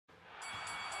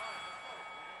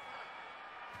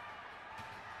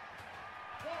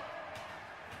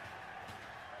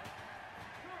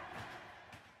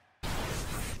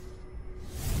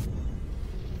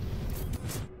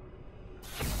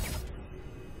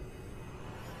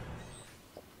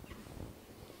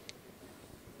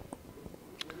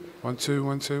1, 2,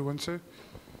 1, 2, 1, 2.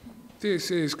 This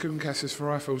is KUGAN CASSIUS for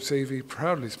IFL TV,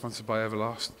 proudly sponsored by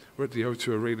Everlast. We're at the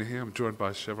O2 Arena here. I'm joined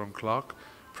by Cheavon Clarke.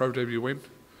 Pro debut win.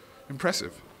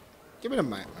 Impressive. Give me the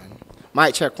mic, man.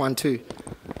 Mic check 1, 2.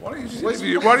 Why don't you just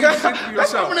interview yourself?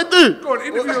 That's what I'm going to do. Go on,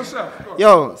 interview yourself. Go on.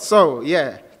 Yo, so,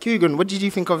 yeah. KUGAN, what did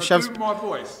you think of Chev's... Do my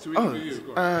voice to interview you.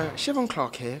 Go on. Cheavon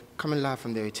Clarke here, coming live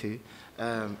from the O2.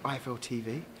 IFL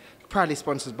TV. Proudly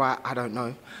sponsored by, I don't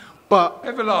know. But...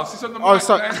 Everlast, it's on the mic. Oh,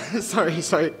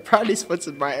 sorry. Proudly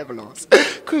sponsored by Everlast.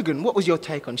 KUGAN, what was your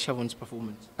take on Cheavon's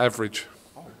performance? Average.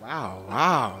 Oh,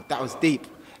 wow. That was deep.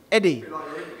 Eddie.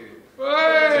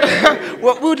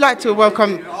 Well, we would like to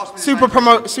welcome super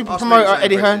promoter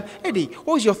Eddie Hearn. Eddie,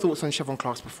 what was your thoughts on Cheavon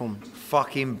Clarke's performance?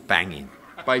 Fucking banging.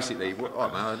 Basically, all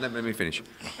right, man, let me finish.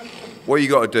 What you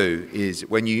got to do is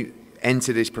when you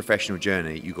enter this professional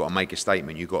journey, you've got to make a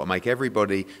statement. You've got to make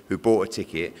everybody who bought a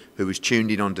ticket, who was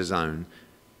tuned in on DAZN,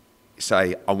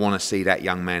 say, I want to see that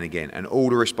young man again. And all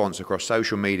the response across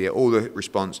social media, all the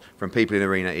response from people in the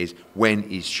arena is, when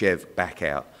is Chev back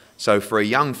out? So for a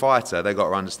young fighter, they've got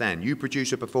to understand, you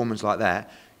produce a performance like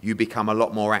that, you become a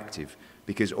lot more active.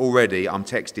 Because already I'm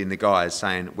texting the guys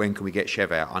saying, when can we get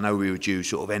Chev out? I know we were due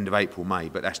sort of end of April, May,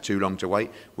 but that's too long to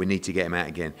wait. We need to get him out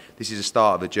again. This is the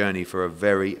start of the journey for a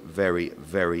very, very,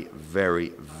 very, very,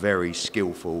 very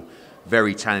skillful,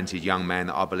 very talented young man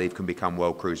that I believe can become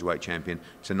World Cruiserweight Champion.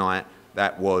 Tonight,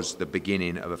 that was the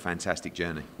beginning of a fantastic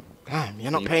journey. Damn,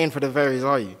 you're not paying for the varies,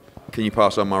 are you? Can you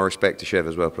pass on my respect to Chev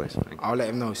as well, please? I'll let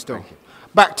him know still.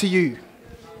 Back to you.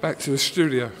 Back to the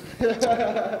studio.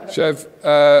 Chev,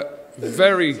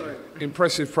 very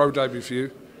impressive pro debut for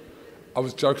you. I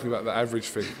was joking about the average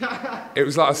thing. It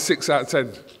was like a 6 out of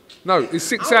 10. No, it's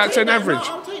 6 out of 10 average. No,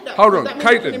 I'll take that. Hold on,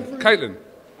 Caitlin.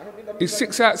 It's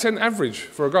 6 out of 10 average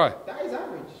for a guy. That is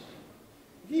average.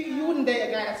 You wouldn't date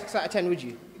a guy at 6 out of 10, would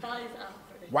you? That is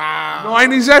average. Wow.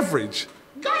 9 is average.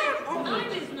 9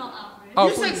 is not average. Oh,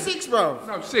 You said 6, bro.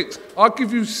 No, 6. I'll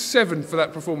give you 7 for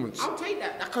that performance. I'll take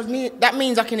that. Because that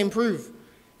means I can improve. You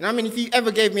know what I mean? If you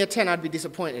ever gave me a 10, I'd be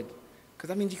disappointed. Because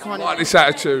that means you can't... I like this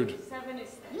attitude. 7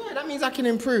 is 10. Yeah, that means I can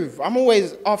improve. I'm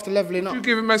always after leveling up. You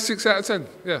give him a 6 out of 10?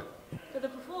 Yeah. For the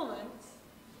performance,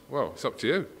 Well, it's up to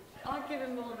you. I'd give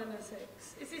him more than a 6.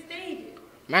 It's his debut.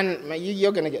 Man,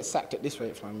 you're going to get sacked at this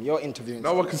rate, fam. You're interviewing...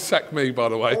 No one can sack me, by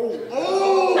the way. Oh,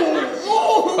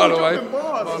 by the way.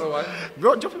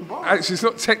 You're dropping bars. Actually, it's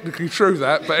not technically true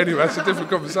that, but anyway, it's a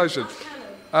different conversation.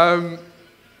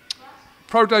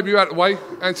 Pro debut out of the way,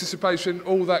 anticipation,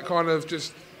 all that kind of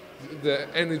just the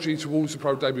energy towards the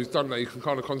pro debut is done now. You can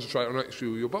kind of concentrate on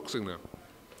actually your boxing now.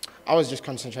 I was just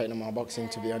concentrating on my boxing,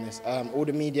 to be honest. All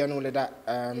the media and all of that,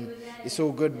 it's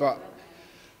all good, but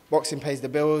boxing pays the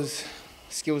bills,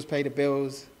 skills pay the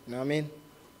bills, you know what I mean?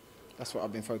 That's what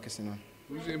I've been focusing on.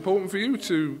 Was it important for you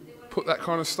to put that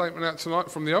kind of statement out tonight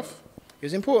from the off? It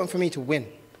was important for me to win,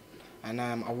 and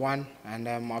I won, and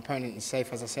my opponent is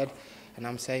safe, as I said, and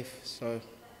I'm safe, so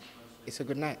it's a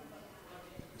good night.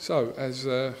 So, as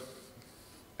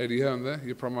Eddie Hearn there,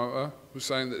 your promoter, was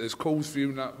saying that there's calls for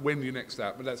you now when you're next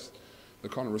out, but that's the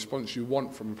kind of response you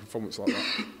want from a performance like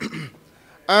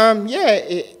that.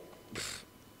 Yeah,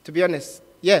 to be honest,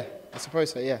 yeah, I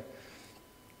suppose so, yeah.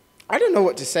 I don't know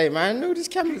what to say, man. No, this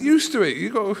camera. Get used to it. You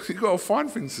got to find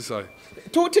things to say.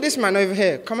 Talk to this man over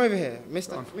here. Come over here,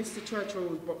 Mr.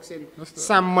 Churchill's boxing.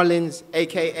 Sam Mullins,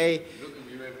 aka.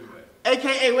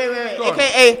 AKA, wait.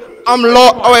 AKA, I'm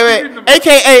large. Oh, wait.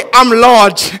 AKA, I'm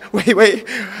large. Wait.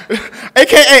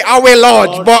 AKA, I wear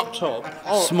large, but top,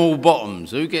 small bottoms.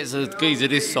 Who gets a geezer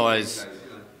this size?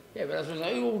 Yeah, but that's what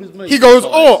who orders me. He goes,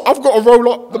 oh, I've got to roll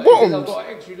up the bottoms. I've got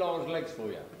extra large legs for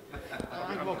you.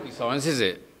 Ain't rocket science, is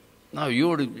it? No,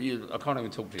 I can't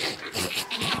even talk to you.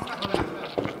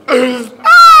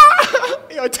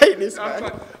 Yo, take this,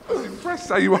 man. I was impressed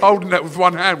how you were holding that with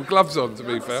one hand with gloves on, to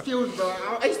be fair. Skills, bro.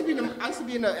 I used to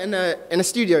be in a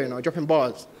studio, you know, dropping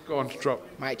bars. Go on to drop.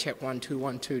 Mic check 1, 2,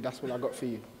 1, 2. That's what I got for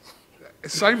you.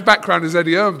 Same background as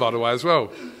Eddie Hearn, by the way, as well.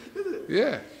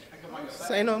 Yeah.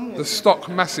 Say no more. The Stock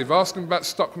Massive. Ask him about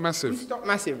Stock Massive. Stock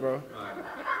Massive, bro.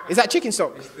 Is that chicken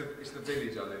stock? It's the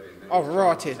village I live in. Oh,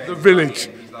 rotted. The village.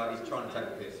 He's trying to take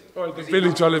the piss. Oh, the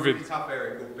village I live in. It's a tough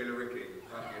area called Billericay.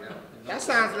 That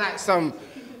sounds like some...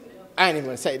 I ain't even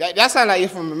gonna say that. That sounds like you're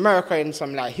from America in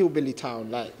some like hillbilly town,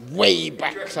 like way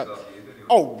back. So.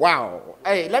 Oh wow!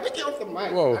 Hey, let me get off the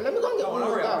mic. Whoa. Let me go and get all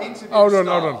Hold on. It's not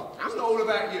all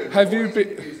about you. Have you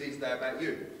been? About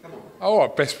you. Come on. All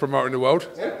right, best promoter in the world.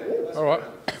 All right.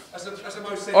 That's the most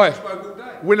sensible spoke all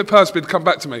day. Win a purse bid, come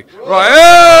back to me. Right.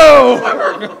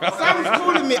 Oh! Sam's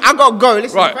calling me. I gotta go.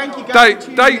 Listen, Right. thank you guys.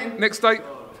 Date. Next date.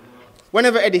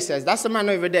 whenever Eddie says, that's the man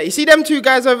over there. You see them two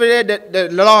guys over there, the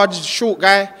large, short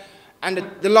guy, and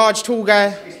the large, tall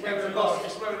guy?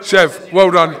 Chev,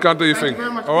 well done. Go and do your thing. Thank you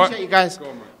very much. All right? Appreciate you guys.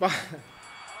 Bye.